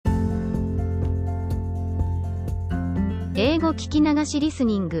英語聞き流しリス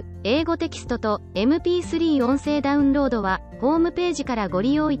ニング、英語テキストと MP3 音声ダウンロードはホームページからご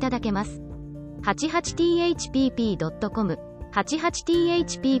利用いただけます。88thpp.com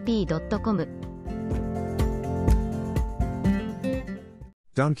 88thpp.com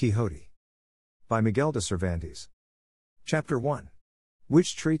Don Quixote by Miguel de Cervantes. Chapter 1.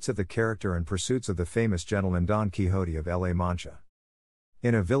 Which treats of the character and pursuits of the famous gentleman Don Quixote of La Mancha.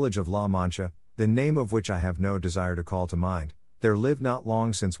 In a village of La Mancha, the name of which I have no desire to call to mind, there lived not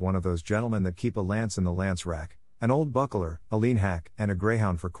long since one of those gentlemen that keep a lance in the lance rack, an old buckler, a lean hack, and a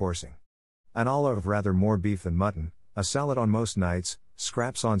greyhound for coursing. An olive of rather more beef than mutton, a salad on most nights,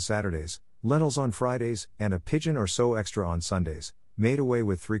 scraps on Saturdays, lentils on Fridays, and a pigeon or so extra on Sundays, made away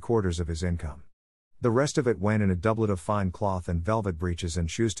with 3/4 of his income. The rest of it went in a doublet of fine cloth and velvet breeches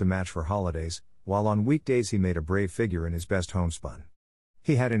and shoes to match for holidays, while on weekdays he made a brave figure in his best homespun.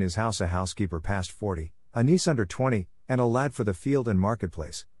 He had in his house a housekeeper past 40, a niece under 20, and a lad for the field and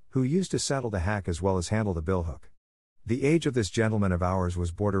marketplace, who used to saddle the hack as well as handle the billhook. The age of this gentleman of ours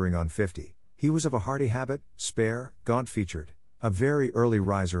was bordering on 50. He was of a hardy habit, spare, gaunt-featured, a very early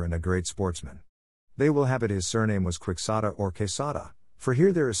riser and a great sportsman. They will have it his surname was Quixada or Quesada, for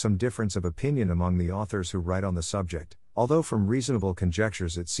here there is some difference of opinion among the authors who write on the subject, although from reasonable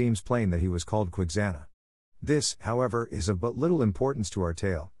conjectures it seems plain that he was called Quixana. This, however, is of but little importance to our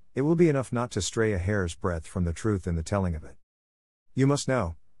tale. It will be enough not to stray a hair's breadth from the truth in the telling of it. You must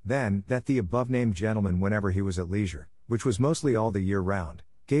know, then, that the above-named gentleman, whenever he was at leisure, which was mostly all the year round,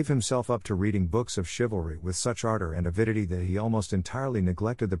 gave himself up to reading books of chivalry with such ardor and avidity that he almost entirely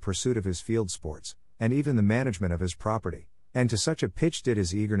neglected the pursuit of his field sports, and even the management of his property, and to such a pitch did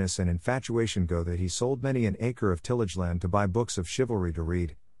his eagerness and infatuation go that he sold many an acre of tillage land to buy books of chivalry to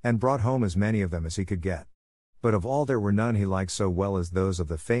read, and brought home as many of them as he could get. But of all there were none he liked so well as those of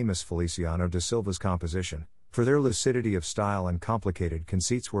the famous Feliciano de Silva's composition, for their lucidity of style and complicated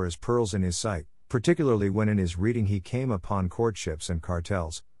conceits were as pearls in his sight, particularly when in his reading he came upon courtships and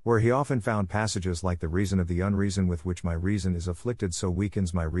cartels, where he often found passages like the reason of the unreason with which my reason is afflicted so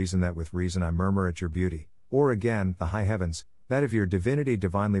weakens my reason that with reason I murmur at your beauty, or again, the high heavens, that if your divinity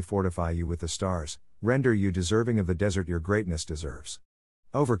divinely fortify you with the stars, render you deserving of the desert your greatness deserves.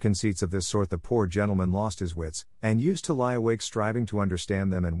 Over conceits of this sort the poor gentleman lost his wits, and used to lie awake striving to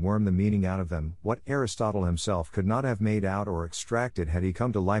understand them and worm the meaning out of them, what Aristotle himself could not have made out or extracted had he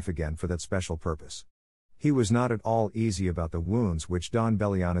come to life again for that special purpose. He was not at all easy about the wounds which Don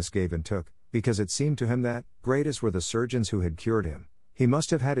Belianis gave and took, because it seemed to him that, great as were the surgeons who had cured him, he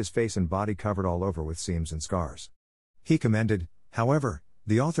must have had his face and body covered all over with seams and scars. He commended, however,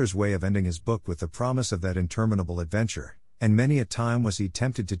 the author's way of ending his book with the promise of that interminable adventure, and many a time was he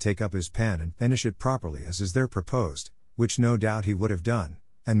tempted to take up his pen and finish it properly as is there proposed, which no doubt he would have done,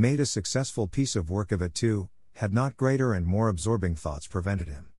 and made a successful piece of work of it too, had not greater and more absorbing thoughts prevented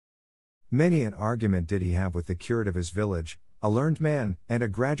him. Many an argument did he have with the curate of his village, a learned man, and a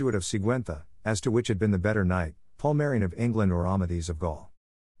graduate of Sigüenza, as to which had been the better knight, Palmerian of England or Amadis of Gaul.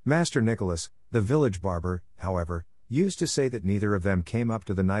 Master Nicholas, the village barber, however, used to say that neither of them came up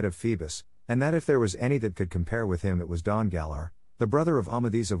to the knight of Phoebus, and that if there was any that could compare with him it was Don Galar, the brother of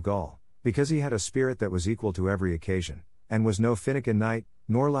Amadis of Gaul, because he had a spirit that was equal to every occasion, and was no finikin knight,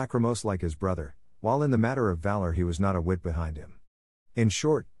 nor lachrymose like his brother, while in the matter of valor he was not a whit behind him. In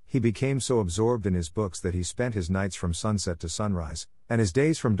short, he became so absorbed in his books that he spent his nights from sunset to sunrise, and his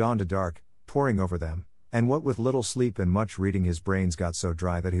days from dawn to dark, poring over them, and what with little sleep and much reading his brains got so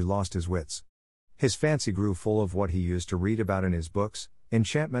dry that he lost his wits. His fancy grew full of what he used to read about in his books,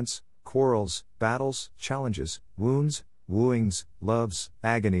 enchantments, quarrels, battles, challenges, wounds, wooings, loves,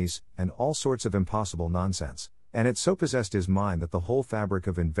 agonies, and all sorts of impossible nonsense, and it so possessed his mind that the whole fabric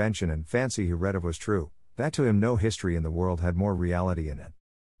of invention and fancy he read of was true, that to him no history in the world had more reality in it.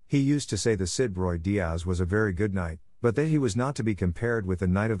 He used to say the Cid Roy Diaz was a very good knight, but that he was not to be compared with the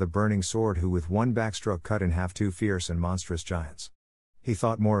knight of the burning sword who with one backstroke cut in half two fierce and monstrous giants. He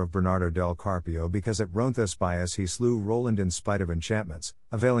thought more of Bernardo del Carpio because at Roncesvalles he slew Roland in spite of enchantments,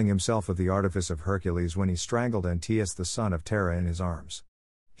 availing himself of the artifice of Hercules when he strangled Antæus the son of Terra in his arms.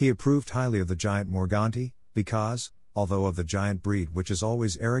 He approved highly of the giant Morganti, because, although of the giant breed which is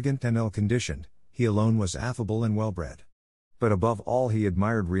always arrogant and ill-conditioned, he alone was affable and well-bred. But above all he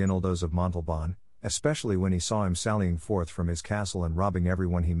admired Reinaldos of Montalban, especially when he saw him sallying forth from his castle and robbing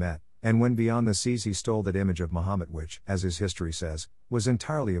everyone he met, and when beyond the seas he stole that image of Mahomet which, as his history says, was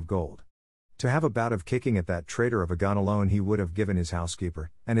entirely of gold. To have a bout of kicking at that traitor of a gun alone he would have given his housekeeper,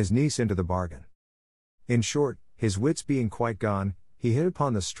 and his niece into the bargain. In short, his wits being quite gone, he hit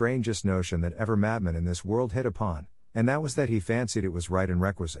upon the strangest notion that ever madman in this world hit upon, and that was that he fancied it was right and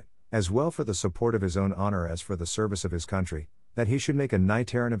requisite, as well for the support of his own honor as for the service of his country, that he should make a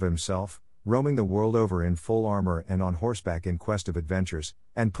knight-errant of himself, roaming the world over in full armor and on horseback in quest of adventures,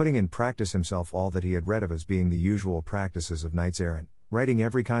 and putting in practice himself all that he had read of as being the usual practices of knights-errant, righting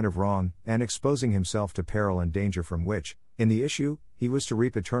every kind of wrong, and exposing himself to peril and danger from which, in the issue, he was to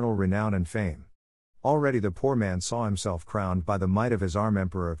reap eternal renown and fame. Already the poor man saw himself crowned by the might of his arm,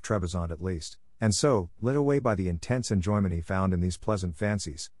 Emperor of Trebizond at least, and so, led away by the intense enjoyment he found in these pleasant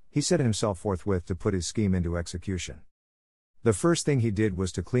fancies, he set himself forthwith to put his scheme into execution. The first thing he did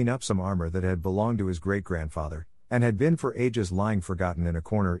was to clean up some armor that had belonged to his great-grandfather, and had been for ages lying forgotten in a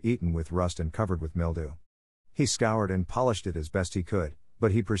corner, eaten with rust and covered with mildew. He scoured and polished it as best he could,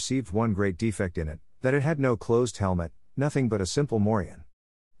 but he perceived one great defect in it, that it had no closed helmet, nothing but a simple morion.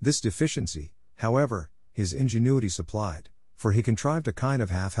 This deficiency, however, his ingenuity supplied, for he contrived a kind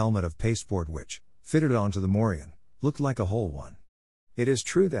of half-helmet of pasteboard which, fitted onto the morion, looked like a whole one. It is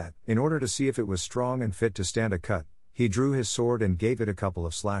true that, in order to see if it was strong and fit to stand a cut, he drew his sword and gave it a couple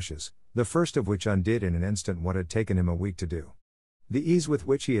of slashes, the first of which undid in an instant what had taken him a week to do. The ease with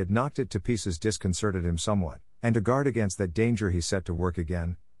which he had knocked it to pieces disconcerted him somewhat, and to guard against that danger he set to work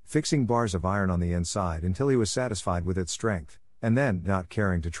again, fixing bars of iron on the inside until he was satisfied with its strength, and then, not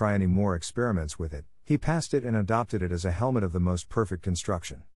caring to try any more experiments with it, he passed it and adopted it as a helmet of the most perfect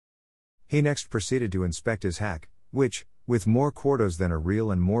construction. He next proceeded to inspect his hack, which, with more quartos than a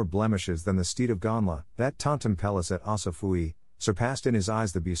reel and more blemishes than the steed of Gonla, that tantum pellis et ossa fui, surpassed in his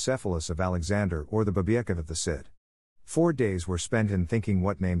eyes the Bucephalus of Alexander or the Babiekov of the Cid. 4 days were spent in thinking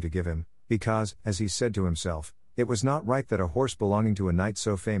what name to give him, because, as he said to himself, it was not right that a horse belonging to a knight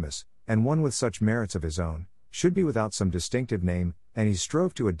so famous, and one with such merits of his own, should be without some distinctive name, and he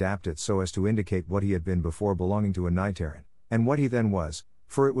strove to adapt it so as to indicate what he had been before belonging to a knight-errant, and what he then was,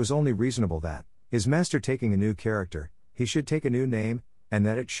 for it was only reasonable that, his master taking a new character, he should take a new name, and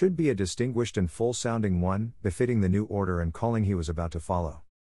that it should be a distinguished and full-sounding one, befitting the new order and calling he was about to follow.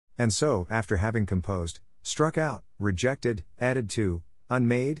 And so, after having composed, struck out, rejected, added to,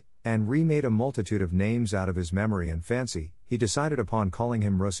 unmade, and remade a multitude of names out of his memory and fancy, he decided upon calling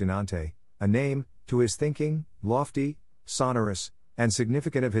him Rocinante, a name, to his thinking, lofty, sonorous, and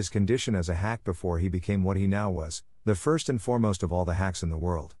significant of his condition as a hack before he became what he now was, the first and foremost of all the hacks in the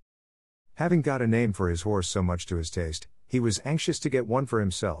world. Having got a name for his horse so much to his taste, he was anxious to get one for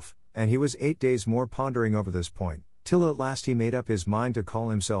himself, and he was 8 days more pondering over this point, till at last he made up his mind to call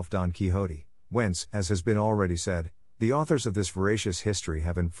himself Don Quixote, whence, as has been already said, the authors of this veracious history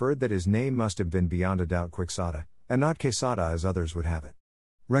have inferred that his name must have been beyond a doubt Quixada, and not Quesada as others would have it.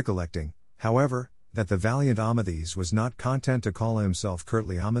 Recollecting, however, that the valiant Amadis was not content to call himself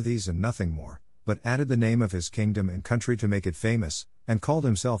curtly Amadis and nothing more, but added the name of his kingdom and country to make it famous, and called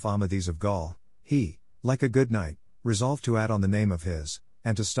himself Amadis of Gaul, he, like a good knight, resolved to add on the name of his,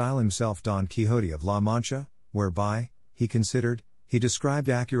 and to style himself Don Quixote of La Mancha, whereby, he considered, he described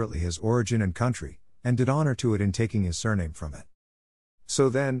accurately his origin and country, and did honor to it in taking his surname from it. So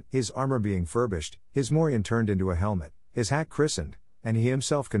then, his armor being furbished, his morion turned into a helmet, his hack christened, and he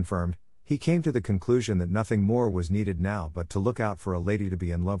himself confirmed, he came to the conclusion that nothing more was needed now but to look out for a lady to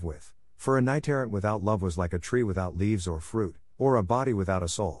be in love with, for a knight-errant without love was like a tree without leaves or fruit, or a body without a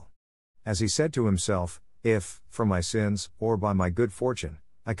soul. As he said to himself, if, from my sins, or by my good fortune,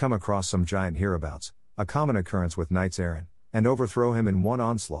 I come across some giant hereabouts, a common occurrence with knights-errant, and overthrow him in one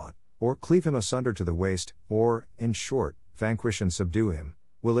onslaught, or cleave him asunder to the waist, or, in short, vanquish and subdue him,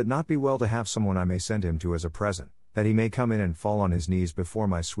 will it not be well to have someone I may send him to as a present, that he may come in and fall on his knees before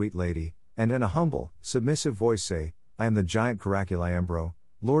my sweet lady, and in a humble, submissive voice say, I am the giant Caraculaembro,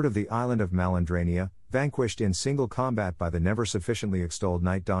 lord of the island of Malandrania, vanquished in single combat by the never sufficiently extolled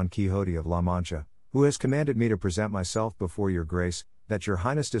knight Don Quixote of La Mancha, who has commanded me to present myself before your grace, that your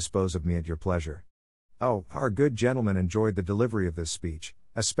highness dispose of me at your pleasure. Oh, our good gentleman enjoyed the delivery of this speech,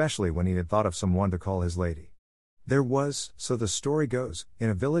 especially when he had thought of some one to call his lady. There was, so the story goes, in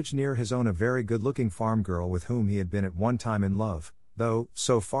a village near his own a very good-looking farm girl with whom he had been at one time in love, though,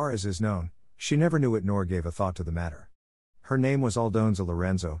 so far as is known, she never knew it nor gave a thought to the matter. Her name was Aldonza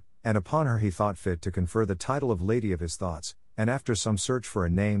Lorenzo, and upon her he thought fit to confer the title of Lady of his thoughts, and after some search for a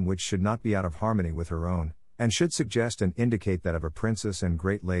name which should not be out of harmony with her own, and should suggest and indicate that of a princess and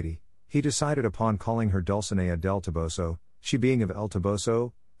great lady, he decided upon calling her Dulcinea del Toboso, she being of El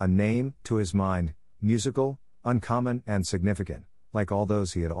Toboso, a name, to his mind, musical, uncommon, and significant, like all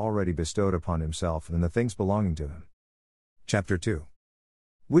those he had already bestowed upon himself and the things belonging to him. Chapter 2.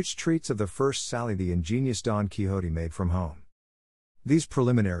 Which treats of the first sally the ingenious Don Quixote made from home. These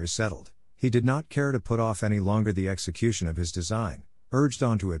preliminaries settled, he did not care to put off any longer the execution of his design, urged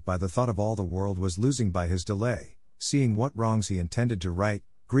on to it by the thought of all the world was losing by his delay, seeing what wrongs he intended to right,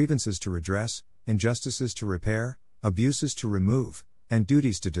 grievances to redress, injustices to repair, abuses to remove, and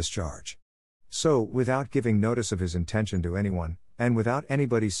duties to discharge. So, without giving notice of his intention to anyone, and without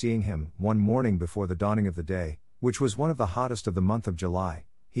anybody seeing him, one morning before the dawning of the day, which was one of the hottest of the month of July,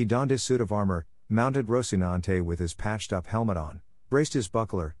 he donned his suit of armor, mounted Rocinante with his patched-up helmet on, braced his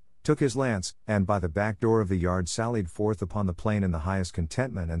buckler, took his lance, and by the back door of the yard sallied forth upon the plain in the highest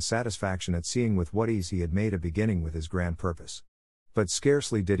contentment and satisfaction at seeing with what ease he had made a beginning with his grand purpose. But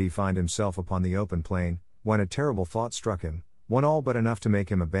scarcely did he find himself upon the open plain, when a terrible thought struck him, one all but enough to make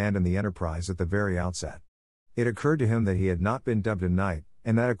him abandon the enterprise at the very outset. It occurred to him that he had not been dubbed a knight,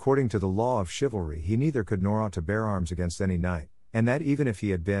 and that according to the law of chivalry he neither could nor ought to bear arms against any knight, and that even if he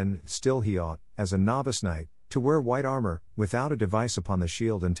had been, still he ought, as a novice knight, to wear white armor, without a device upon the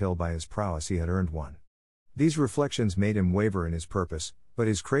shield until by his prowess he had earned one. These reflections made him waver in his purpose, but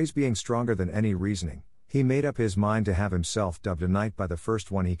his craze being stronger than any reasoning, he made up his mind to have himself dubbed a knight by the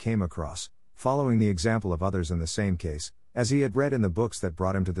first one he came across, following the example of others in the same case, as he had read in the books that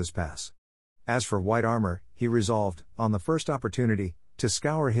brought him to this pass. As for white armor, he resolved, on the first opportunity, to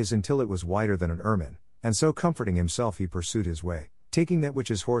scour his until it was whiter than an ermine, and so comforting himself he pursued his way, taking that which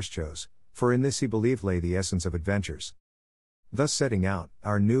his horse chose, for in this he believed lay the essence of adventures. Thus setting out,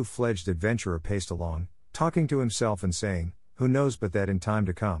 our new-fledged adventurer paced along, talking to himself and saying, "Who knows but that in time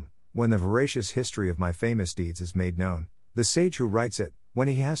to come, when the veracious history of my famous deeds is made known, the sage who writes it, when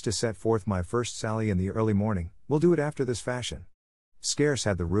he has to set forth my first sally in the early morning, will do it after this fashion. Scarce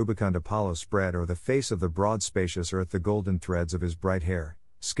had the rubicund Apollo spread o'er the face of the broad spacious earth the golden threads of his bright hair,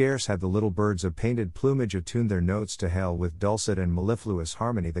 scarce had the little birds of painted plumage attuned their notes to hail with dulcet and mellifluous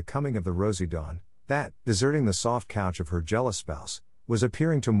harmony the coming of the rosy dawn, that, deserting the soft couch of her jealous spouse, was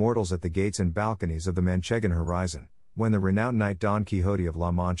appearing to mortals at the gates and balconies of the Manchegan horizon, when the renowned knight Don Quixote of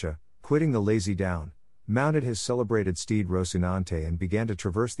La Mancha, quitting the lazy down, mounted his celebrated steed Rocinante and began to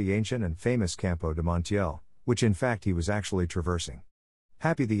traverse the ancient and famous Campo de Montiel, which in fact he was actually traversing.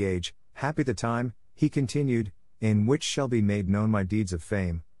 Happy the age, happy the time, he continued, in which shall be made known my deeds of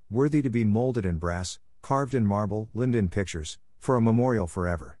fame, worthy to be molded in brass, carved in marble, limned in pictures, for a memorial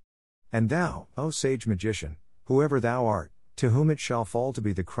forever. And thou, O sage magician, whoever thou art, to whom it shall fall to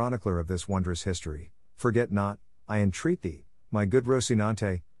be the chronicler of this wondrous history, forget not, I entreat thee, my good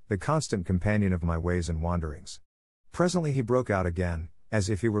Rocinante, the constant companion of my ways and wanderings." Presently he broke out again, as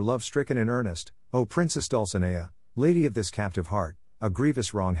if he were love-stricken in earnest, "O Princess Dulcinea, lady of this captive heart, a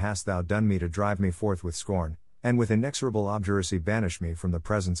grievous wrong hast thou done me to drive me forth with scorn, and with inexorable obduracy banish me from the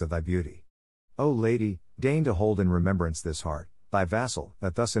presence of thy beauty. O lady, deign to hold in remembrance this heart, thy vassal,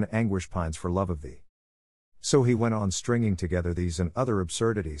 that thus in anguish pines for love of thee." So he went on stringing together these and other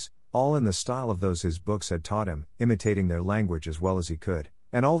absurdities, all in the style of those his books had taught him, imitating their language as well as he could,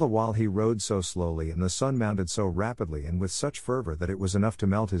 and all the while he rode so slowly and the sun mounted so rapidly and with such fervor that it was enough to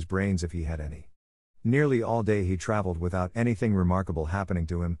melt his brains if he had any. Nearly all day he traveled without anything remarkable happening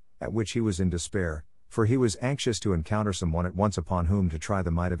to him, at which he was in despair, for he was anxious to encounter someone at once upon whom to try the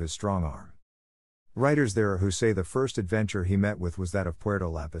might of his strong arm. Writers there are who say the first adventure he met with was that of Puerto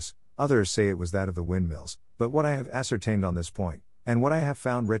Lapis, others say it was that of the windmills, but what I have ascertained on this point, and what I have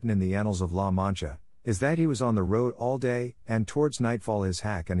found written in the annals of La Mancha, is that he was on the road all day, and towards nightfall his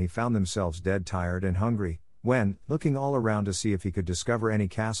hack and he found themselves dead tired and hungry, when, looking all around to see if he could discover any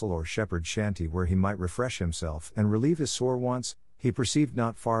castle or shepherd's shanty where he might refresh himself and relieve his sore wants, he perceived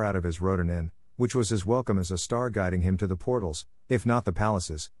not far out of his road an inn, which was as welcome as a star guiding him to the portals, if not the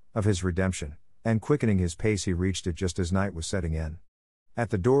palaces, of his redemption, and quickening his pace he reached it just as night was setting in.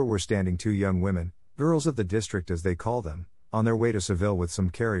 At the door were standing two young women, girls of the district as they call them, on their way to Seville with some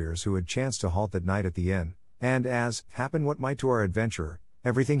carriers who had chanced to halt that night at the inn, and as, happen what might to our adventurer,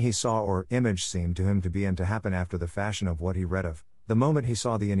 everything he saw or image seemed to him to be and to happen after the fashion of what he read of. The moment he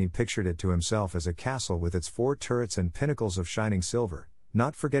saw the inn he pictured it to himself as a castle with its 4 turrets and pinnacles of shining silver,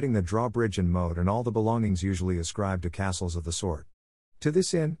 not forgetting the drawbridge and moat and all the belongings usually ascribed to castles of the sort. To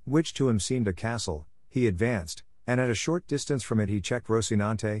this inn, which to him seemed a castle, he advanced, and at a short distance from it he checked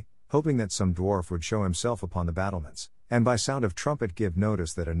Rocinante, hoping that some dwarf would show himself upon the battlements, and by sound of trumpet give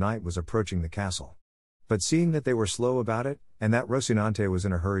notice that a knight was approaching the castle. But seeing that they were slow about it, and that Rocinante was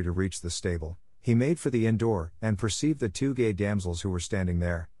in a hurry to reach the stable, he made for the inn door, and perceived the 2 gay damsels who were standing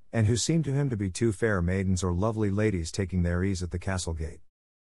there, and who seemed to him to be 2 fair maidens or lovely ladies taking their ease at the castle gate.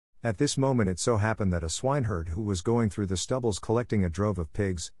 At this moment it so happened that a swineherd who was going through the stubbles collecting a drove of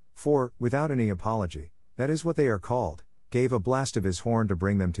pigs, for, without any apology, that is what they are called, gave a blast of his horn to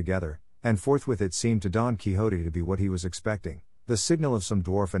bring them together, and forthwith it seemed to Don Quixote to be what he was expecting, the signal of some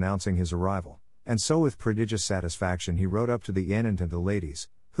dwarf announcing his arrival, and so with prodigious satisfaction he rode up to the inn and to the ladies,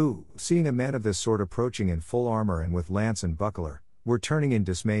 who, seeing a man of this sort approaching in full armor and with lance and buckler, were turning in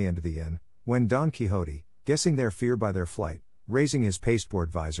dismay into the inn, when Don Quixote, guessing their fear by their flight, raising his pasteboard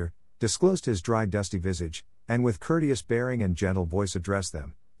visor, disclosed his dry dusty visage, and with courteous bearing and gentle voice addressed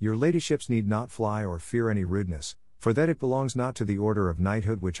them, "Your ladyships need not fly or fear any rudeness, for that it belongs not to the order of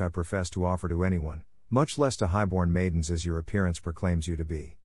knighthood which I profess to offer to anyone, much less to high-born maidens as your appearance proclaims you to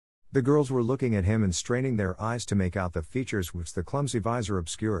be." The girls were looking at him and straining their eyes to make out the features which the clumsy visor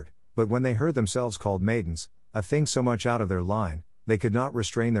obscured, but when they heard themselves called maidens, a thing so much out of their line, they could not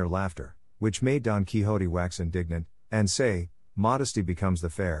restrain their laughter, which made Don Quixote wax indignant, and say, "Modesty becomes the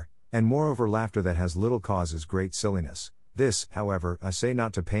fair, and moreover laughter that has little cause is great silliness. This, however, I say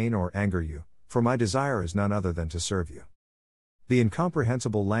not to pain or anger you, for my desire is none other than to serve you." The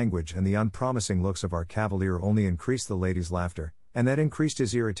incomprehensible language and the unpromising looks of our cavalier only increased the lady's laughter, and that increased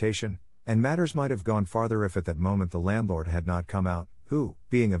his irritation, and matters might have gone farther if at that moment the landlord had not come out, who,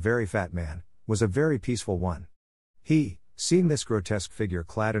 being a very fat man, was a very peaceful one. He, seeing this grotesque figure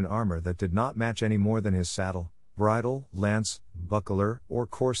clad in armor that did not match any more than his saddle, bridle, lance, buckler, or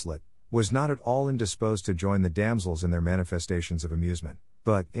corslet, was not at all indisposed to join the damsels in their manifestations of amusement,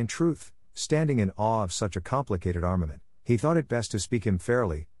 but, in truth, standing in awe of such a complicated armament, he thought it best to speak him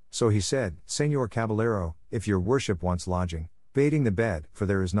fairly, so he said, "Señor Caballero, if your worship wants lodging, bating the bed, for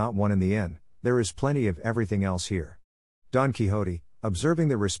there is not one in the inn, there is plenty of everything else here." Don Quixote, observing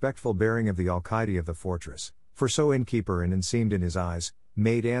the respectful bearing of the alcaide of the fortress, for so innkeeper and seemed in his eyes,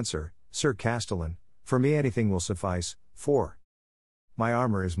 made answer, "Sir Castellan, for me anything will suffice, for my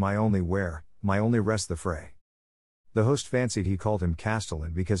armor is my only wear, my only rest the fray." The host fancied he called him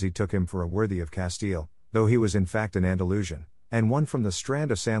Castellan because he took him for a worthy of Castile, though he was in fact an Andalusian, and one from the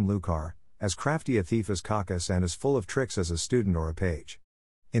strand of Sanlúcar, as crafty a thief as Cacus and as full of tricks as a student or a page.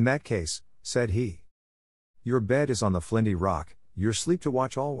 "In that case," said he, "your bed is on the flinty rock, your sleep to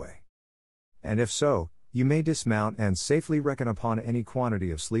watch alway. And if so, you may dismount and safely reckon upon any quantity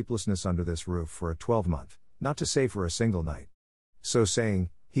of sleeplessness under this roof for a 12-month, not to say for a single night." So saying,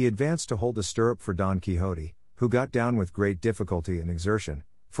 he advanced to hold the stirrup for Don Quixote, who got down with great difficulty and exertion,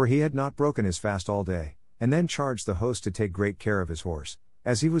 for he had not broken his fast all day, and then charged the host to take great care of his horse,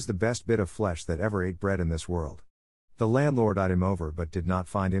 as he was the best bit of flesh that ever ate bread in this world. The landlord eyed him over but did not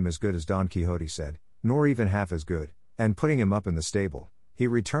find him as good as Don Quixote said, nor even half as good, and putting him up in the stable, he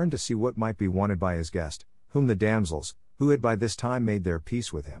returned to see what might be wanted by his guest, whom the damsels, who had by this time made their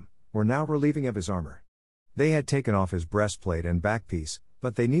peace with him, were now relieving of his armor. They had taken off his breastplate and backpiece,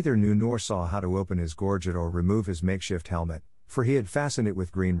 but they neither knew nor saw how to open his gorget or remove his makeshift helmet, for he had fastened it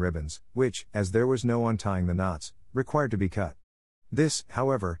with green ribbons, which, as there was no untying the knots, required to be cut. This,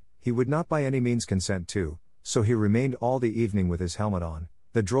 however, he would not by any means consent to, so he remained all the evening with his helmet on,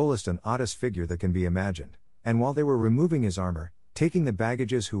 the drollest and oddest figure that can be imagined, and while they were removing his armor, taking the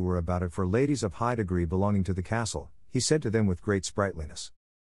baggages who were about it for ladies of high degree belonging to the castle, he said to them with great sprightliness,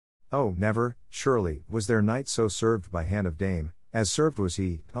 "Oh, never, surely, was there knight so served by hand of dame, as served was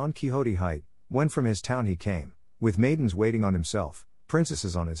he, Don Quixote hight, when from his town he came, with maidens waiting on himself,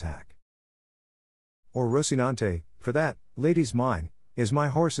 princesses on his hack. Or Rocinante, for that, ladies mine, is my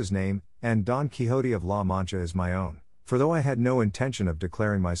horse's name, and Don Quixote of La Mancha is my own, for though I had no intention of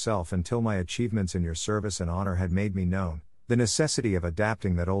declaring myself until my achievements in your service and honor had made me known, the necessity of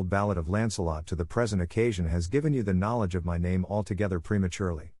adapting that old ballad of Lancelot to the present occasion has given you the knowledge of my name altogether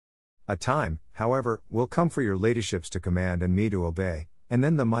prematurely. A time, however, will come for your ladyships to command and me to obey, and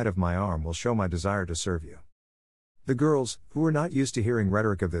then the might of my arm will show my desire to serve you." The girls, who were not used to hearing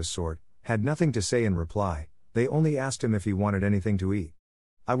rhetoric of this sort, had nothing to say in reply, they only asked him if he wanted anything to eat.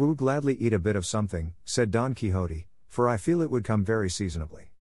 "I would gladly eat a bit of something," said Don Quixote, "for I feel it would come very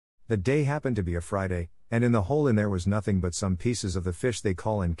seasonably." The day happened to be a Friday, and in the whole inn there was nothing but some pieces of the fish they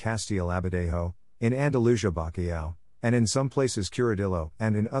call in Castile abadejo, in Andalusia bacalao, and in some places curadillo,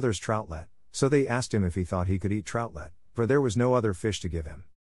 and in others troutlet, so they asked him if he thought he could eat troutlet, for there was no other fish to give him.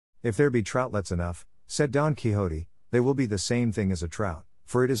 "If there be troutlets enough," said Don Quixote, "they will be the same thing as a trout,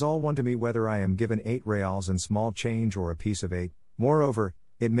 for it is all one to me whether I am given 8 reals in small change or a piece of 8, moreover,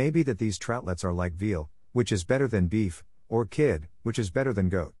 it may be that these troutlets are like veal, which is better than beef, or kid, which is better than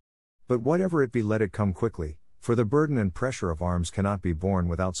goat. But whatever it be let it come quickly, for the burden and pressure of arms cannot be borne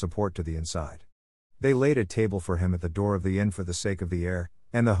without support to the inside." They laid a table for him at the door of the inn for the sake of the air,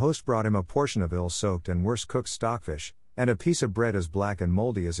 and the host brought him a portion of ill-soaked and worse-cooked stockfish, and a piece of bread as black and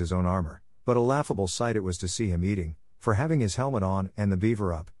mouldy as his own armor, but a laughable sight it was to see him eating, for having his helmet on and the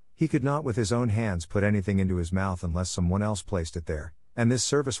beaver up, he could not with his own hands put anything into his mouth unless someone else placed it there, and this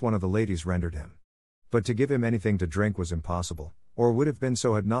service one of the ladies rendered him. But to give him anything to drink was impossible, or would have been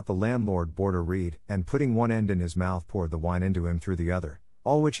so had not the landlord bored a reed, and putting one end in his mouth poured the wine into him through the other,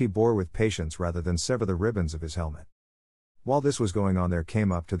 all which he bore with patience rather than sever the ribbons of his helmet. While this was going on, there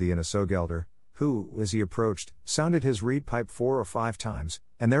came up to the inn a Sogelder, who, as he approached, sounded his reed pipe 4 or 5 times,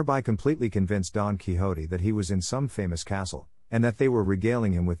 and thereby completely convinced Don Quixote that he was in some famous castle, and that they were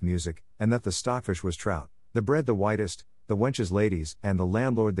regaling him with music, and that the stockfish was trout, the bread the whitest, the wenches ladies, and the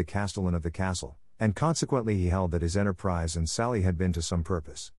landlord the castellan of the castle, and consequently he held that his enterprise and sally had been to some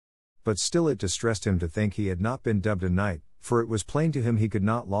purpose. But still it distressed him to think he had not been dubbed a knight, for it was plain to him he could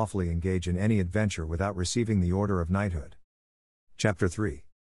not lawfully engage in any adventure without receiving the order of knighthood. Chapter 3.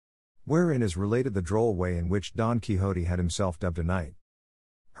 Wherein is related the droll way in which Don Quixote had himself dubbed a knight.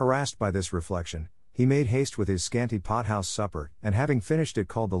 Harassed by this reflection, he made haste with his scanty pothouse supper, and having finished it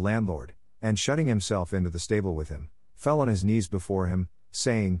called the landlord, and shutting himself into the stable with him, fell on his knees before him,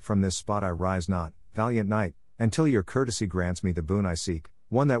 saying, From this spot I rise not, valiant knight, until your courtesy grants me the boon I seek,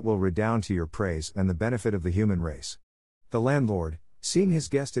 one that will redound to your praise and the benefit of the human race. The landlord, seeing his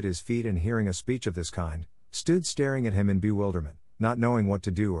guest at his feet and hearing a speech of this kind, stood staring at him in bewilderment, not knowing what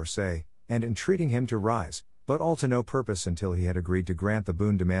to do or say, and entreating him to rise, but all to no purpose until he had agreed to grant the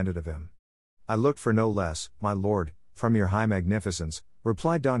boon demanded of him. I looked for no less, my lord, from your high magnificence,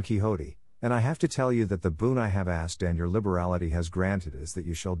 replied Don Quixote, and I have to tell you that the boon I have asked and your liberality has granted is that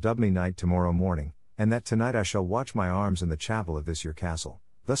you shall dub me knight tomorrow morning, and that tonight I shall watch my arms in the chapel of this your castle.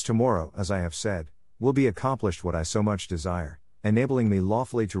 Thus tomorrow, as I have said, will be accomplished what I so much desire, enabling me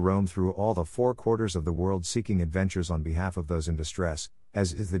lawfully to roam through all the 4 quarters of the world seeking adventures on behalf of those in distress,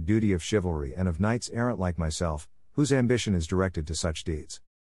 as is the duty of chivalry and of knights errant like myself, whose ambition is directed to such deeds.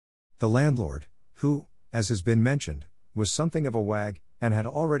 The landlord, who, as has been mentioned, was something of a wag, and had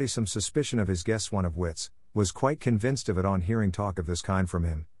already some suspicion of his guest's want of wits, was quite convinced of it on hearing talk of this kind from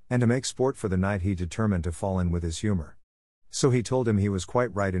him, and to make sport for the night he determined to fall in with his humor. So he told him he was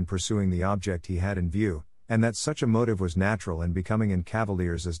quite right in pursuing the object he had in view, and that such a motive was natural and becoming in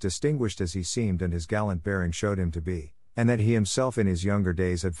cavaliers as distinguished as he seemed and his gallant bearing showed him to be, and that he himself in his younger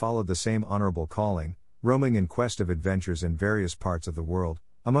days had followed the same honorable calling, roaming in quest of adventures in various parts of the world,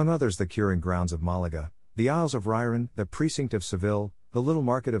 among others the curing grounds of Malaga, the Isles of Ryron, the precinct of Seville, the little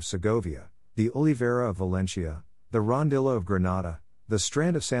market of Segovia, the Oliveira of Valencia, the Rondilla of Granada, the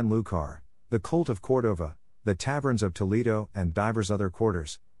Strand of Sanlúcar, the Colt of Cordova, the taverns of Toledo and divers other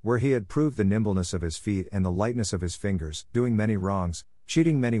quarters, where he had proved the nimbleness of his feet and the lightness of his fingers, doing many wrongs,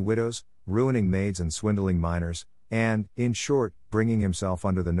 cheating many widows, ruining maids and swindling minors, and, in short, bringing himself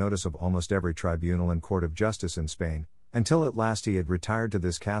under the notice of almost every tribunal and court of justice in Spain, until at last he had retired to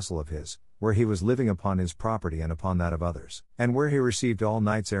this castle of his, where he was living upon his property and upon that of others, and where he received all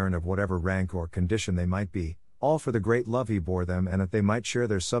knights errant of whatever rank or condition they might be, all for the great love he bore them and that they might share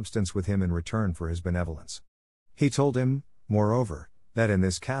their substance with him in return for his benevolence. He told him, moreover, that in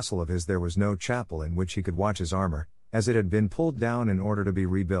this castle of his there was no chapel in which he could watch his armor, as it had been pulled down in order to be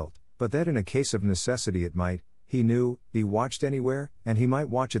rebuilt, but that in a case of necessity it might, he knew, be watched anywhere, and he might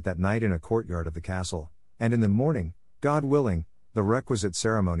watch it that night in a courtyard of the castle, and in the morning, God willing, the requisite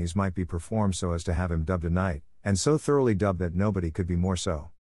ceremonies might be performed so as to have him dubbed a knight, and so thoroughly dubbed that nobody could be more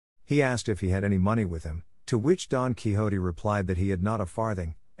so. He asked if he had any money with him, to which Don Quixote replied that he had not a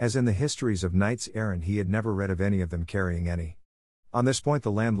farthing, as in the histories of knights errant he had never read of any of them carrying any. On this point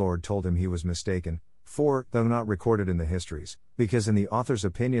the landlord told him he was mistaken, for, though not recorded in the histories, because in the author's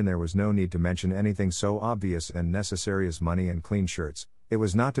opinion there was no need to mention anything so obvious and necessary as money and clean shirts, it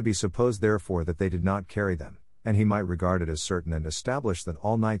was not to be supposed therefore that they did not carry them, and he might regard it as certain and established that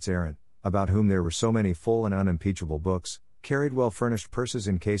all knights errant, about whom there were so many full and unimpeachable books, carried well-furnished purses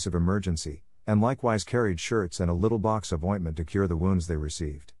in case of emergency, and likewise carried shirts and a little box of ointment to cure the wounds they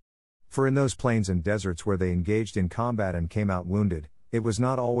received. For in those plains and deserts where they engaged in combat and came out wounded, it was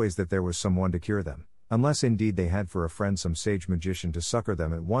not always that there was some one to cure them, unless indeed they had for a friend some sage magician to succor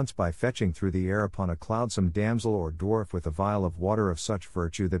them at once by fetching through the air upon a cloud some damsel or dwarf with a vial of water of such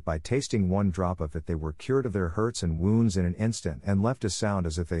virtue that by tasting one drop of it they were cured of their hurts and wounds in an instant and left as sound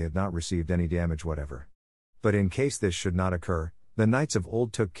as if they had not received any damage whatever. But in case this should not occur, the knights of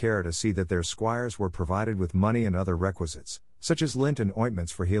old took care to see that their squires were provided with money and other requisites, such as lint and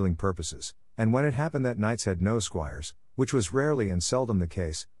ointments for healing purposes, and when it happened that knights had no squires, which was rarely and seldom the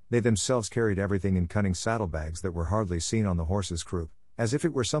case, they themselves carried everything in cunning saddlebags that were hardly seen on the horse's croup, as if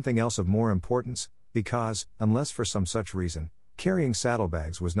it were something else of more importance, because, unless for some such reason, carrying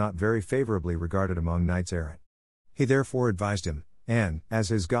saddlebags was not very favorably regarded among knights errant. He therefore advised him, and, as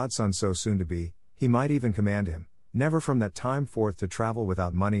his godson so soon to be, he might even command him, never from that time forth to travel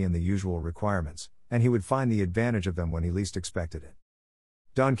without money and the usual requirements, and he would find the advantage of them when he least expected it.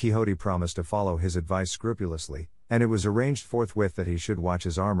 Don Quixote promised to follow his advice scrupulously, and it was arranged forthwith that he should watch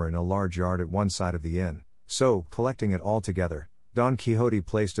his armor in a large yard at one side of the inn. So, collecting it all together, Don Quixote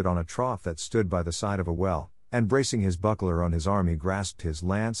placed it on a trough that stood by the side of a well, and bracing his buckler on his arm he grasped his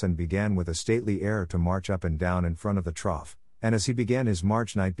lance and began with a stately air to march up and down in front of the trough, and as he began his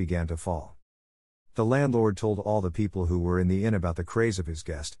march night began to fall. The landlord told all the people who were in the inn about the craze of his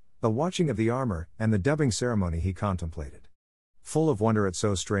guest, the watching of the armor, and the dubbing ceremony he contemplated. Full of wonder at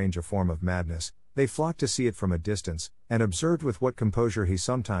so strange a form of madness, they flocked to see it from a distance, and observed with what composure he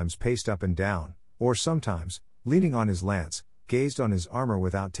sometimes paced up and down, or sometimes, leaning on his lance, gazed on his armor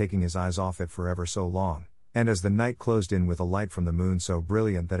without taking his eyes off it for ever so long, and as the night closed in with a light from the moon so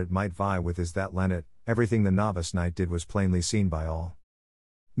brilliant that it might vie with his that lent it, everything the novice knight did was plainly seen by all.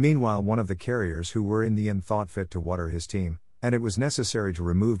 Meanwhile one of the carriers who were in the inn thought fit to water his team, and it was necessary to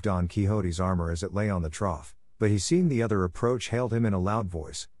remove Don Quixote's armor as it lay on the trough, but he seeing the other approach hailed him in a loud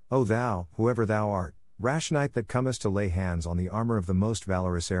voice, "O thou, whoever thou art, rash knight that comest to lay hands on the armor of the most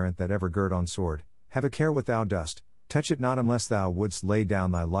valorous errant that ever girt on sword, have a care what thou dost, touch it not unless thou wouldst lay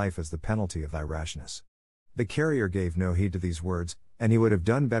down thy life as the penalty of thy rashness." The carrier gave no heed to these words, and he would have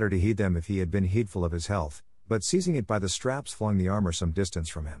done better to heed them if he had been heedful of his health, but seizing it by the straps flung the armor some distance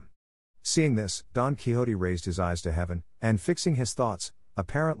from him. Seeing this, Don Quixote raised his eyes to heaven, and fixing his thoughts,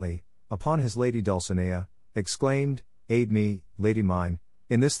 apparently, upon his lady Dulcinea, exclaimed, "Aid me, lady mine,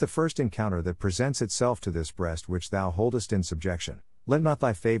 in this the first encounter that presents itself to this breast which thou holdest in subjection. Let not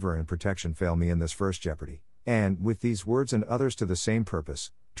thy favor and protection fail me in this first jeopardy." And, with these words and others to the same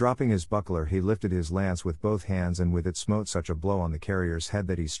purpose, dropping his buckler he lifted his lance with both hands and with it smote such a blow on the carrier's head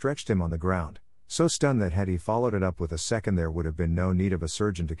that he stretched him on the ground, so stunned that had he followed it up with a second there would have been no need of a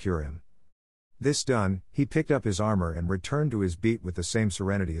surgeon to cure him. This done, he picked up his armor and returned to his beat with the same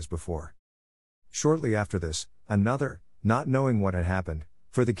serenity as before. Shortly after this, another, not knowing what had happened,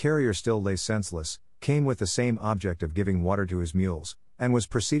 for the carrier still lay senseless, came with the same object of giving water to his mules, and was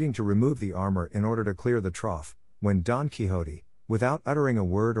proceeding to remove the armor in order to clear the trough, when Don Quixote, without uttering a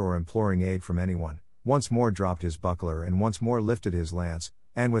word or imploring aid from anyone, once more dropped his buckler and once more lifted his lance,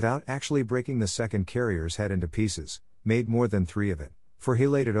 and without actually breaking the second carrier's head into pieces, made more than 3 of it, for he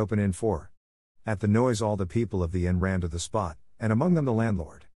laid it open in 4. At the noise all the people of the inn ran to the spot, and among them the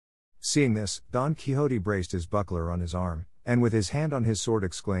landlord. Seeing this, Don Quixote braced his buckler on his arm, and with his hand on his sword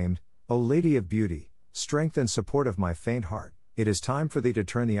exclaimed, "O Lady of Beauty, strength and support of my faint heart, it is time for thee to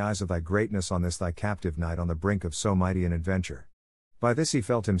turn the eyes of thy greatness on this thy captive knight on the brink of so mighty an adventure." By this he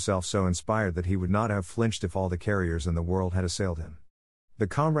felt himself so inspired that he would not have flinched if all the carriers in the world had assailed him. The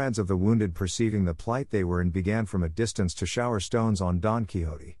comrades of the wounded perceiving the plight they were in began from a distance to shower stones on Don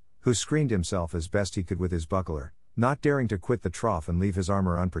Quixote, who screened himself as best he could with his buckler, not daring to quit the trough and leave his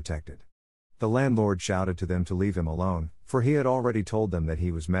armor unprotected. The landlord shouted to them to leave him alone, for he had already told them that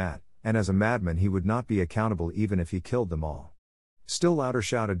he was mad, and as a madman he would not be accountable even if he killed them all. Still louder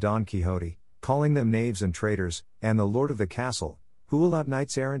shouted Don Quixote, calling them knaves and traitors, and the lord of the castle, who allowed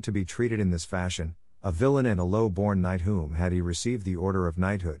knights errant to be treated in this fashion, a villain and a low-born knight whom, had he received the order of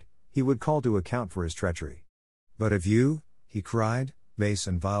knighthood, he would call to account for his treachery. "But of you," he cried, "base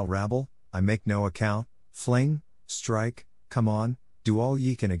and vile rabble, I make no account, fling, strike, come on, do all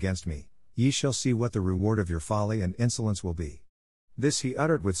ye can against me, ye shall see what the reward of your folly and insolence will be." This he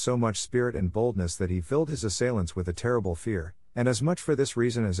uttered with so much spirit and boldness that he filled his assailants with a terrible fear, and as much for this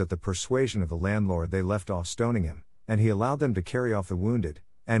reason as at the persuasion of the landlord they left off stoning him, and he allowed them to carry off the wounded,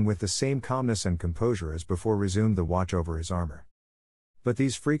 and with the same calmness and composure as before resumed the watch over his armor. But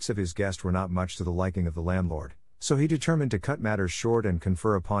these freaks of his guest were not much to the liking of the landlord, so he determined to cut matters short and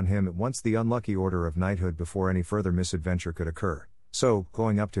confer upon him at once the unlucky order of knighthood before any further misadventure could occur. So,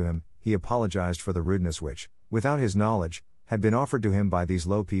 going up to him, he apologized for the rudeness which, without his knowledge, had been offered to him by these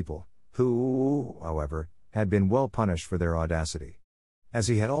low people, who, however, had been well punished for their audacity. As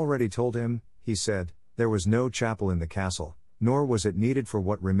he had already told him, he said, there was no chapel in the castle, nor was it needed for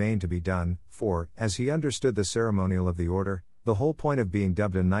what remained to be done, for, as he understood the ceremonial of the order, the whole point of being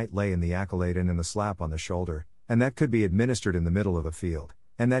dubbed a knight lay in the accolade and in the slap on the shoulder, and that could be administered in the middle of a field,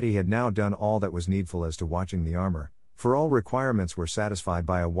 and that he had now done all that was needful as to watching the armor, for all requirements were satisfied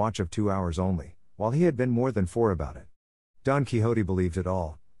by a watch of 2 hours only, while he had been more than 4 about it. Don Quixote believed it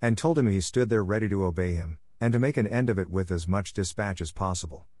all, and told him he stood there ready to obey him, and to make an end of it with as much dispatch as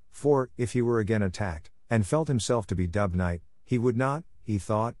possible, for, if he were again attacked, and felt himself to be dubbed knight, he would not, he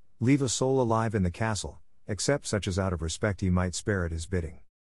thought, leave a soul alive in the castle, except such as out of respect he might spare at his bidding.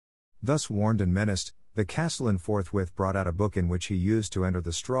 Thus warned and menaced, the castellan forthwith brought out a book in which he used to enter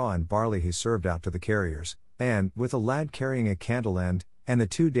the straw and barley he served out to the carriers, and, with a lad carrying a candle end, and the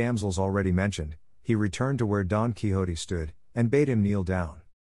 2 damsels already mentioned, he returned to where Don Quixote stood, and bade him kneel down.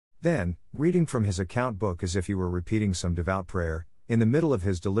 Then, reading from his account book as if he were repeating some devout prayer, in the middle of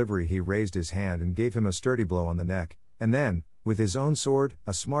his delivery he raised his hand and gave him a sturdy blow on the neck, and then, with his own sword,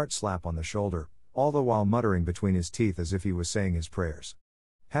 a smart slap on the shoulder, all the while muttering between his teeth as if he was saying his prayers.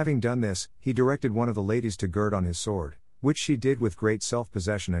 Having done this, he directed one of the ladies to gird on his sword, which she did with great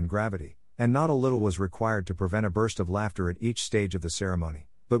self-possession and gravity, and not a little was required to prevent a burst of laughter at each stage of the ceremony,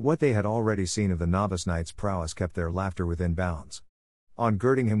 but what they had already seen of the novice knight's prowess kept their laughter within bounds. On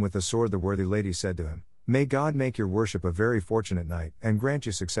girding him with the sword, the worthy lady said to him, "May God make your worship a very fortunate knight, and grant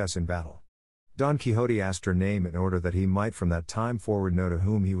you success in battle." Don Quixote asked her name in order that he might from that time forward know to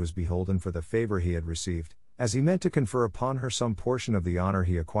whom he was beholden for the favor he had received, as he meant to confer upon her some portion of the honor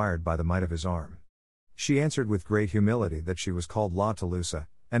he acquired by the might of his arm. She answered with great humility that she was called La Tolosa,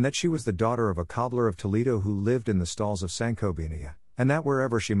 and that she was the daughter of a cobbler of Toledo who lived in the stalls of Sancobinia, and that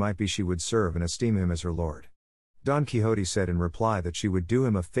wherever she might be she would serve and esteem him as her lord. Don Quixote said in reply that she would do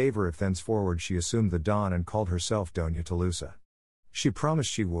him a favor if thenceforward she assumed the Don and called herself Doña Tolosa. She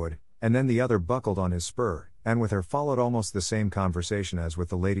promised she would, and then the other buckled on his spur, and with her followed almost the same conversation as with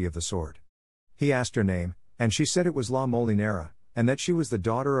the lady of the sword. He asked her name, and she said it was La Molinera, and that she was the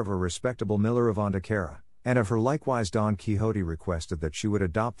daughter of a respectable miller of Antequera, and of her likewise Don Quixote requested that she would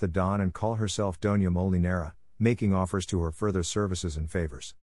adopt the Don and call herself Doña Molinera, making offers to her further services and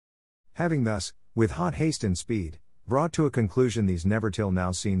favors. Having thus, with hot haste and speed, brought to a conclusion these never till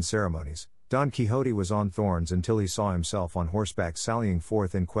now seen ceremonies, Don Quixote was on thorns until he saw himself on horseback sallying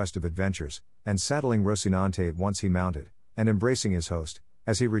forth in quest of adventures, and saddling Rocinante at once he mounted, and embracing his host,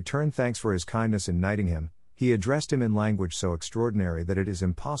 as he returned thanks for his kindness in knighting him, he addressed him in language so extraordinary that it is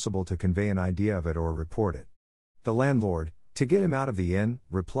impossible to convey an idea of it or report it. The landlord, to get him out of the inn,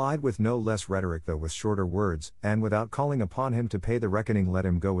 replied with no less rhetoric though with shorter words, and without calling upon him to pay the reckoning let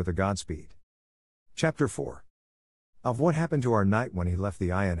him go with a Godspeed. Chapter 4. Of what happened to our knight when he left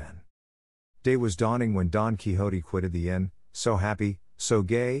the inn. Day was dawning when Don Quixote quitted the inn, so happy, so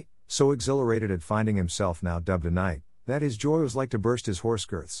gay, so exhilarated at finding himself now dubbed a knight, that his joy was like to burst his horse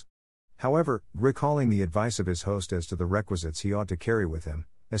girths. However, recalling the advice of his host as to the requisites he ought to carry with him,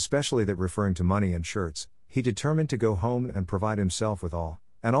 especially that referring to money and shirts, he determined to go home and provide himself with all,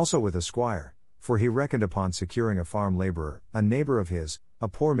 and also with a squire, for he reckoned upon securing a farm laborer, a neighbor of his, a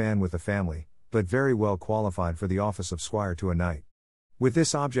poor man with a family, but very well qualified for the office of squire to a knight. With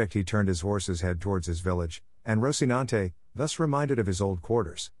this object he turned his horse's head towards his village, and Rocinante, thus reminded of his old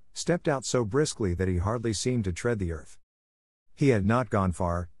quarters, stepped out so briskly that he hardly seemed to tread the earth. He had not gone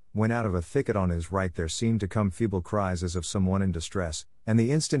far, when out of a thicket on his right there seemed to come feeble cries as of some one in distress, and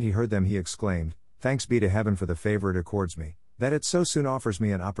the instant he heard them he exclaimed, "Thanks be to heaven for the favor it accords me, that it so soon offers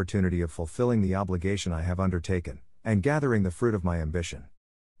me an opportunity of fulfilling the obligation I have undertaken, and gathering the fruit of my ambition."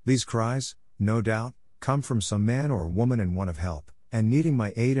 These cries, no doubt, come from some man or woman in want of help, and needing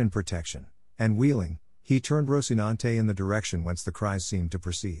my aid and protection, and wheeling, he turned Rocinante in the direction whence the cries seemed to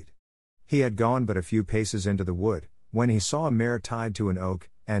proceed. He had gone but a few paces into the wood, when he saw a mare tied to an oak,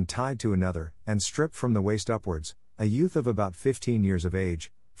 and tied to another, and stripped from the waist upwards, a youth of about 15 years of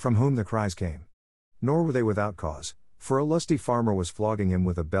age, from whom the cries came. Nor were they without cause, for a lusty farmer was flogging him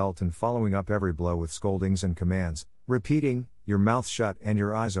with a belt and following up every blow with scoldings and commands, repeating, "Your mouth shut and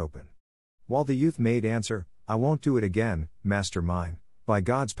your eyes open." While the youth made answer, "I won't do it again, master mine, by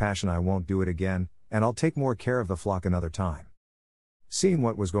God's passion I won't do it again, and I'll take more care of the flock another time." Seeing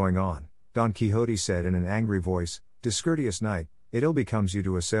what was going on, Don Quixote said in an angry voice, "Discourteous knight, it ill becomes you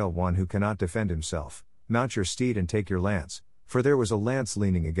to assail one who cannot defend himself. Mount your steed and take your lance," for there was a lance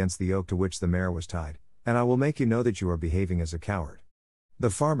leaning against the oak to which the mare was tied, "and I will make you know that you are behaving as a coward." The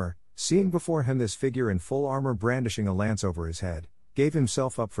farmer, seeing before him this figure in full armor brandishing a lance over his head, gave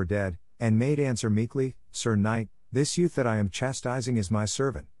himself up for dead, and made answer meekly, "Sir knight, this youth that I am chastising is my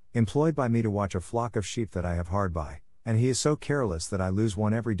servant, employed by me to watch a flock of sheep that I have hard by, and he is so careless that I lose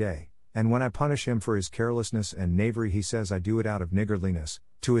one every day, and when I punish him for his carelessness and knavery he says I do it out of niggardliness,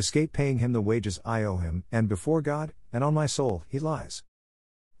 to escape paying him the wages I owe him, and before God, and on my soul, he lies."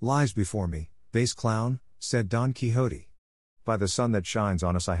 "Lies before me, base clown," said Don Quixote. "By the sun that shines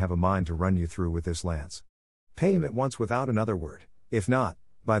on us I have a mind to run you through with this lance. Pay him at once without another word, if not,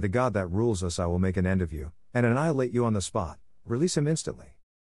 by the God that rules us I will make an end of you, and annihilate you on the spot. Release him instantly."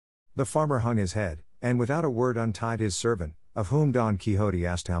 The farmer hung his head, and without a word untied his servant, of whom Don Quixote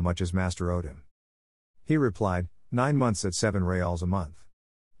asked how much his master owed him. He replied, 9 months at 7 reals a month.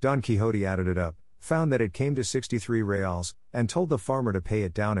 Don Quixote added it up, found that it came to 63 reals, and told the farmer to pay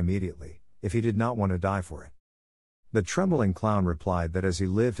it down immediately, if he did not want to die for it. The trembling clown replied that as he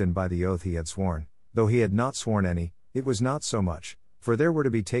lived and by the oath he had sworn, though he had not sworn any, it was not so much, for there were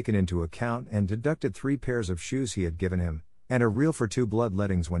to be taken into account and deducted 3 pairs of shoes he had given him, and a reel for 2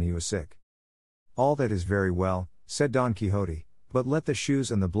 bloodlettings when he was sick. "All that is very well," said Don Quixote, "but let the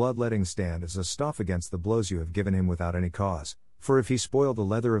shoes and the bloodletting stand as a stop against the blows you have given him without any cause, for if he spoil the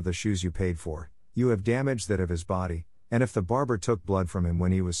leather of the shoes you paid for, you have damaged that of his body, and if the barber took blood from him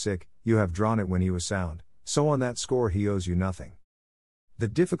when he was sick, you have drawn it when he was sound, so on that score he owes you nothing. The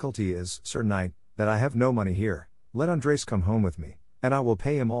difficulty is, Sir Knight, that I have no money here. Let Andres come home with me, and I will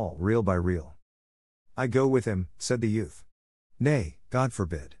pay him all, real by real. I go with him, said the youth. Nay, God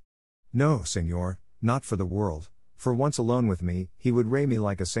forbid. No, Señor, not for the world, for once alone with me, he would ray me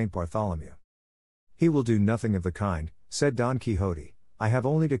like a Saint Bartholomew. He will do nothing of the kind, said Don Quixote. I have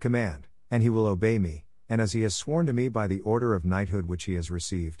only to command, and he will obey me, and as he has sworn to me by the order of knighthood which he has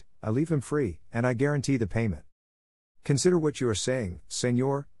received, I leave him free, and I guarantee the payment. Consider what you are saying,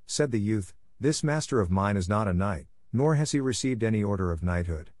 Señor, said the youth. This master of mine is not a knight, nor has he received any order of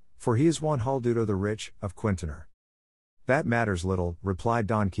knighthood, for he is Juan Haldudo the Rich, of Quintanar. That matters little, replied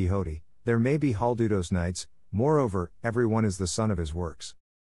Don Quixote. There may be Haldudos knights, moreover, every one is the son of his works.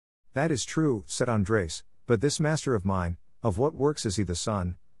 That is true, said Andres, but this master of mine, of what works is he the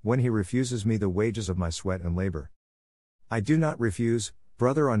son, when he refuses me the wages of my sweat and labor? I do not refuse,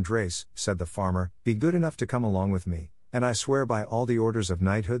 brother Andres, said the farmer. Be good enough to come along with me, and I swear by all the orders of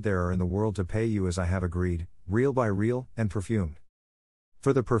knighthood there are in the world to pay you as I have agreed, real by real, and perfumed.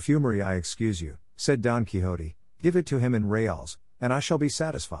 For the perfumery I excuse you, said Don Quixote. Give it to him in reals, and I shall be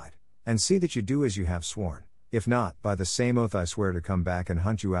satisfied, and see that you do as you have sworn. If not, by the same oath I swear to come back and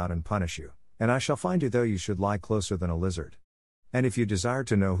hunt you out and punish you, and I shall find you though you should lie closer than a lizard. And if you desire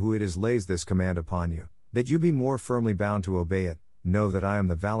to know who it is lays this command upon you, that you be more firmly bound to obey it, know that I am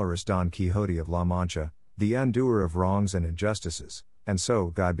the valorous Don Quixote of La Mancha, the undoer of wrongs and injustices, and so,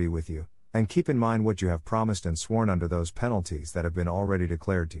 God be with you, and keep in mind what you have promised and sworn under those penalties that have been already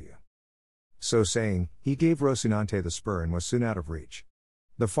declared to you. So saying, he gave Rocinante the spur and was soon out of reach.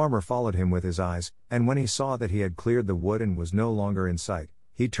 The farmer followed him with his eyes, and when he saw that he had cleared the wood and was no longer in sight,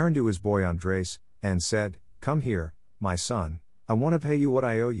 he turned to his boy Andres, and said, Come here, my son, I want to pay you what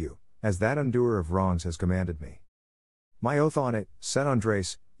I owe you, as that undoer of wrongs has commanded me. My oath on it, said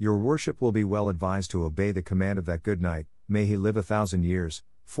Andres, your worship will be well advised to obey the command of that good knight, may he live 1,000 years,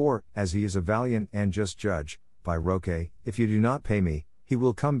 for, as he is a valiant and just judge, by Roque, if you do not pay me, he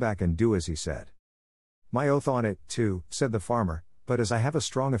will come back and do as he said. My oath on it, too, said the farmer, but as I have a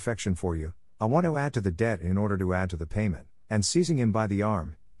strong affection for you, I want to add to the debt in order to add to the payment, and seizing him by the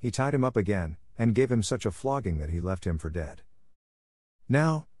arm, he tied him up again, and gave him such a flogging that he left him for dead.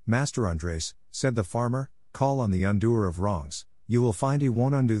 Now, Master Andres, said the farmer, call on the undoer of wrongs, you will find he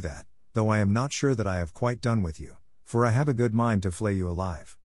won't undo that, though I am not sure that I have quite done with you, for I have a good mind to flay you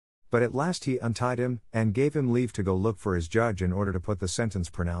alive. But at last he untied him, and gave him leave to go look for his judge in order to put the sentence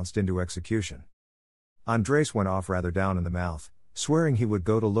pronounced into execution. Andres went off rather down in the mouth, swearing he would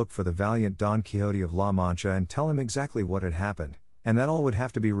go to look for the valiant Don Quixote of La Mancha and tell him exactly what had happened, and that all would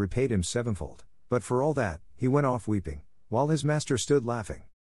have to be repaid him sevenfold, but for all that, he went off weeping, while his master stood laughing.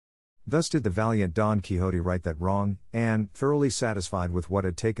 Thus did the valiant Don Quixote right that wrong, and, thoroughly satisfied with what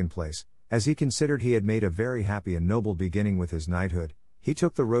had taken place, as he considered he had made a very happy and noble beginning with his knighthood, he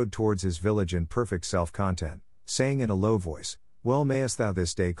took the road towards his village in perfect self-content, saying in a low voice, Well mayest thou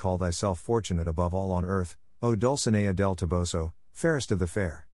this day call thyself fortunate above all on earth, O Dulcinea del Toboso, fairest of the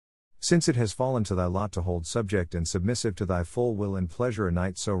fair. Since it has fallen to thy lot to hold subject and submissive to thy full will and pleasure a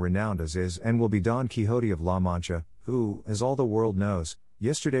knight so renowned as is and will be Don Quixote of La Mancha, who, as all the world knows,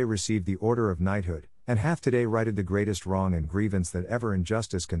 yesterday received the order of knighthood, and hath today righted the greatest wrong and grievance that ever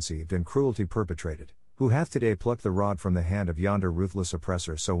injustice conceived and cruelty perpetrated, who hath today plucked the rod from the hand of yonder ruthless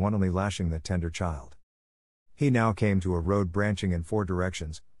oppressor so wantonly lashing that tender child. He now came to a road branching in 4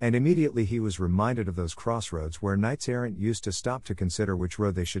 directions, and immediately he was reminded of those crossroads where knights errant used to stop to consider which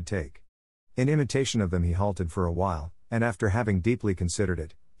road they should take. In imitation of them he halted for a while, and after having deeply considered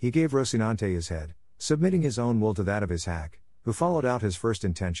it, he gave Rocinante his head, submitting his own will to that of his hack, who followed out his first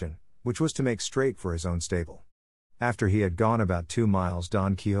intention, which was to make straight for his own stable. After he had gone about 2 miles,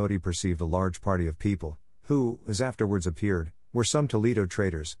 Don Quixote perceived a large party of people, who, as afterwards appeared, were some Toledo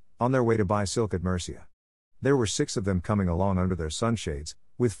traders, on their way to buy silk at Murcia. There were 6 of them coming along under their sunshades,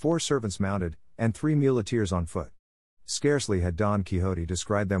 with 4 servants mounted, and 3 muleteers on foot. Scarcely had Don Quixote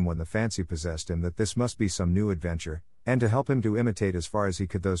descried them when the fancy possessed him that this must be some new adventure, and to help him to imitate as far as he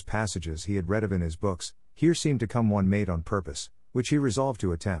could those passages he had read of in his books, here seemed to come one made on purpose, which he resolved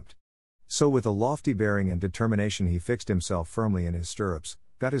to attempt. So with a lofty bearing and determination he fixed himself firmly in his stirrups,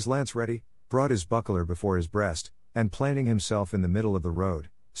 got his lance ready, brought his buckler before his breast, and planting himself in the middle of the road,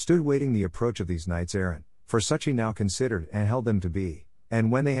 stood waiting the approach of these knights errant, for such he now considered and held them to be,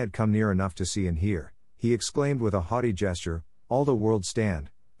 and when they had come near enough to see and hear, he exclaimed with a haughty gesture, All the world stand,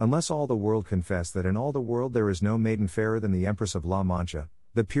 unless all the world confess that in all the world there is no maiden fairer than the Empress of La Mancha,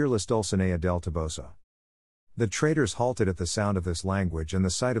 the peerless Dulcinea del Toboso. The traders halted at the sound of this language and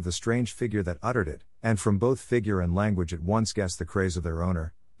the sight of the strange figure that uttered it, and from both figure and language at once guessed the craze of their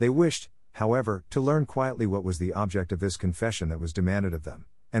owner. They wished, however, to learn quietly what was the object of this confession that was demanded of them.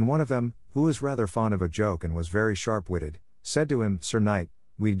 And one of them, who was rather fond of a joke and was very sharp-witted, said to him, "Sir Knight,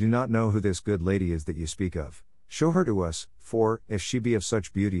 we do not know who this good lady is that you speak of. Show her to us, for, if she be of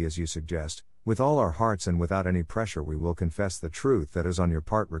such beauty as you suggest, with all our hearts and without any pressure we will confess the truth that is on your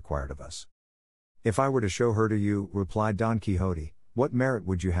part required of us." "If I were to show her to you," replied Don Quixote, "what merit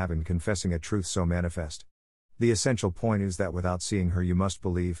would you have in confessing a truth so manifest? The essential point is that without seeing her you must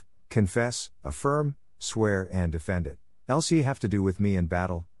believe, confess, affirm, swear and defend it. Else ye have to do with me in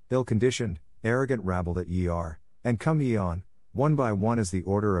battle, ill-conditioned, arrogant rabble that ye are, and come ye on, one by one as the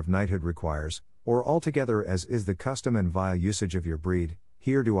order of knighthood requires, or altogether as is the custom and vile usage of your breed.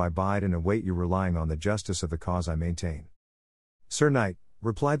 Here do I bide and await you, relying on the justice of the cause I maintain." "Sir Knight,"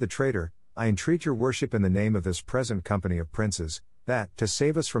 replied the traitor, "I entreat your worship in the name of this present company of princes, that, to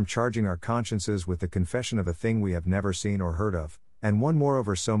save us from charging our consciences with the confession of a thing we have never seen or heard of, and one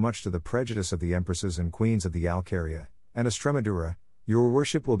moreover so much to the prejudice of the empresses and queens of the Alcaria and Estremadura, your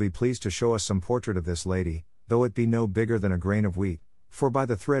worship will be pleased to show us some portrait of this lady, though it be no bigger than a grain of wheat, for by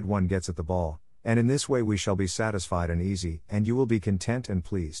the thread one gets at the ball, and in this way we shall be satisfied and easy, and you will be content and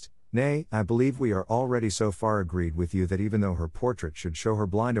pleased. Nay, I believe we are already so far agreed with you that even though her portrait should show her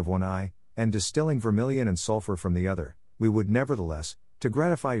blind of one eye, and distilling vermilion and sulphur from the other, we would nevertheless, to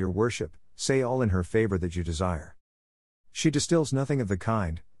gratify your worship, say all in her favor that you desire." "She distills nothing of the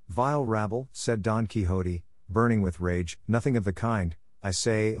kind, vile rabble," said Don Quixote, burning with rage, "nothing of the kind, I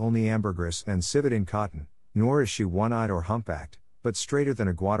say, only ambergris and civet in cotton, nor is she one-eyed or humpbacked, but straighter than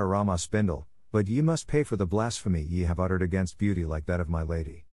a Guadarrama spindle, but ye must pay for the blasphemy ye have uttered against beauty like that of my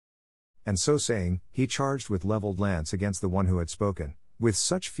lady." And so saying, he charged with levelled lance against the one who had spoken, with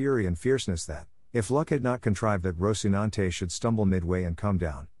such fury and fierceness that, if luck had not contrived that Rocinante should stumble midway and come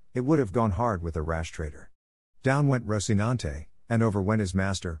down, it would have gone hard with the rash traitor. Down went Rocinante, and over went his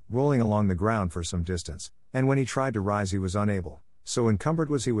master, rolling along the ground for some distance, and when he tried to rise he was unable, so encumbered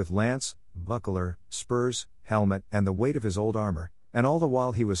was he with lance, buckler, spurs, helmet, and the weight of his old armor, and all the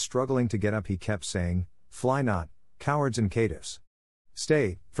while he was struggling to get up he kept saying, "Fly not, cowards and caitiffs!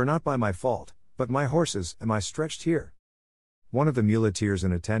 Stay, for not by my fault, but my horses, am I stretched here." One of the muleteers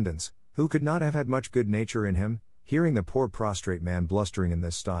in attendance, who could not have had much good nature in him, hearing the poor prostrate man blustering in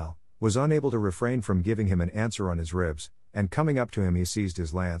this style, was unable to refrain from giving him an answer on his ribs, and coming up to him he seized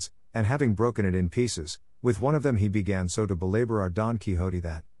his lance, and having broken it in pieces, with one of them he began so to belabor our Don Quixote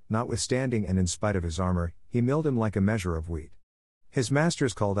that, notwithstanding and in spite of his armor, he milled him like a measure of wheat. His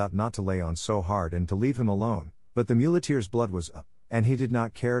masters called out not to lay on so hard and to leave him alone, but the muleteer's blood was up, and he did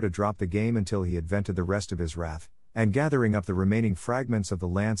not care to drop the game until he had vented the rest of his wrath, and gathering up the remaining fragments of the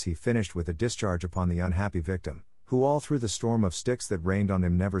lance he finished with a discharge upon the unhappy victim, who all through the storm of sticks that rained on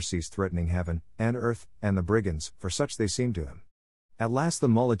him never ceased threatening heaven, and earth, and the brigands, for such they seemed to him. At last the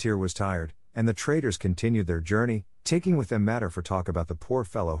muleteer was tired, and the traders continued their journey, taking with them matter for talk about the poor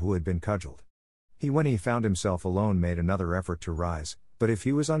fellow who had been cudgeled. He, when he found himself alone, made another effort to rise, but if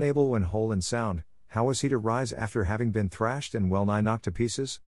he was unable when whole and sound, how was he to rise after having been thrashed and well nigh knocked to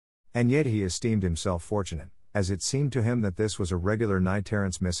pieces? And yet he esteemed himself fortunate, as it seemed to him that this was a regular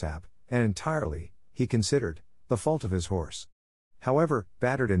knight-errant's mishap, and entirely, he considered, the fault of his horse. However,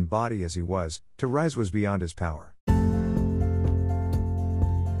 battered in body as he was, to rise was beyond his power.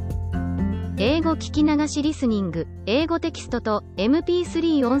 英語聞き流しリスニング、英語テキストと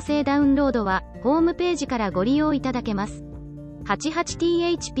MP3 音声ダウンロードは、ホームページからご利用いただけます。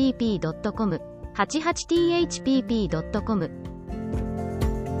88thpp.com、88thpp.com